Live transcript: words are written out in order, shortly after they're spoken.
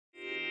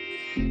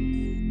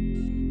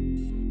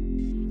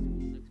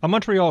A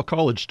Montreal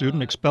college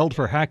student expelled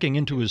for hacking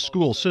into his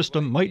school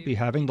system might be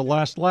having the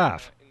last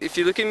laugh. If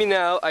you look at me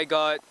now, I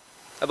got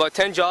about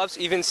 10 jobs.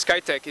 Even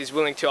Skytech is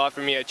willing to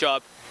offer me a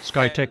job.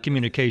 Skytech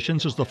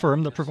Communications is the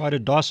firm that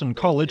provided Dawson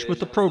College with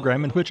the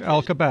program in which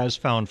Al-Khabaz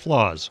found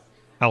flaws.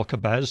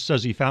 Al-Khabaz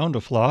says he found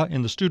a flaw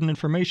in the student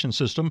information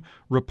system,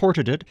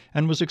 reported it,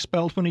 and was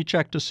expelled when he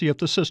checked to see if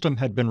the system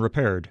had been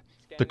repaired.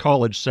 The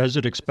college says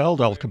it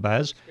expelled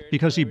Al-Khabaz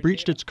because he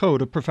breached its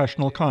code of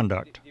professional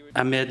conduct.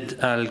 Ahmed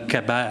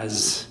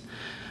Al-Khabaz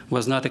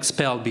was not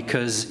expelled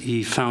because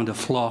he found a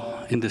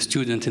flaw in the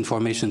student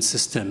information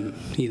system.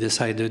 He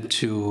decided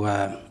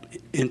to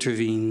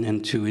intervene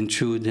and to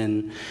intrude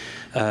in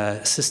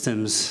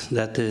systems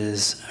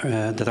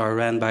that are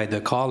ran by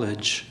the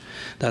college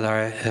that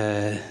are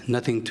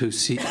nothing to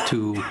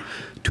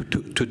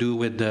do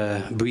with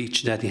the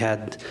breach that he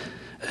had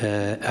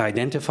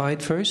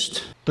identified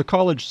first. The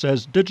college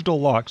says digital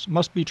locks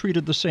must be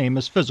treated the same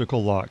as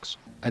physical locks.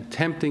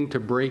 Attempting to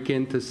break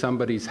into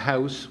somebody's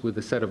house with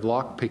a set of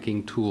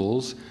lock-picking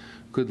tools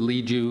could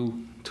lead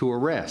you to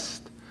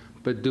arrest.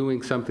 But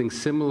doing something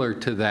similar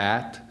to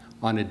that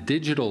on a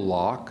digital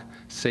lock,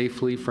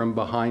 safely from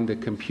behind a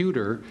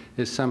computer,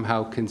 is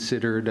somehow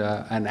considered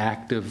an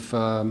act of,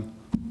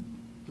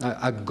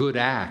 a good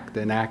act,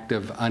 an act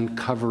of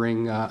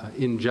uncovering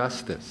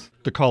injustice.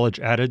 The college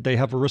added they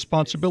have a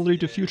responsibility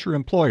to future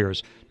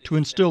employers to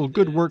instill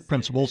good work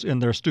principles in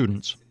their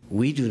students.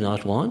 We do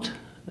not want,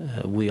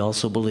 we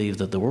also believe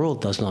that the world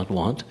does not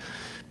want,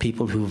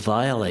 people who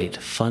violate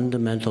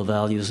fundamental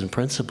values and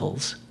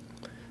principles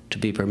to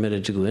be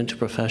permitted to go into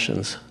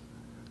professions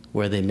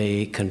where they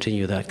may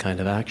continue that kind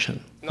of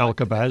action.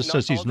 Al-Khabaz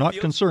says he's not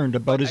concerned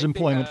about his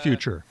employment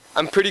future.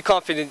 I'm pretty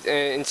confident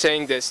in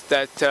saying this,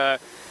 that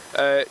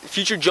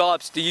future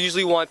jobs, they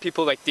usually want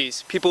people like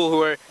these, people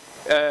who are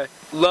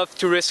love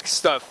to risk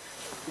stuff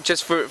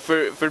just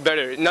for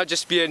better, not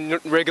just be a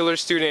regular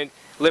student,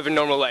 live a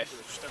normal life.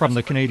 From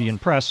the Canadian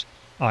Press,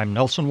 I'm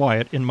Nelson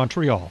Wyatt in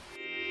Montreal.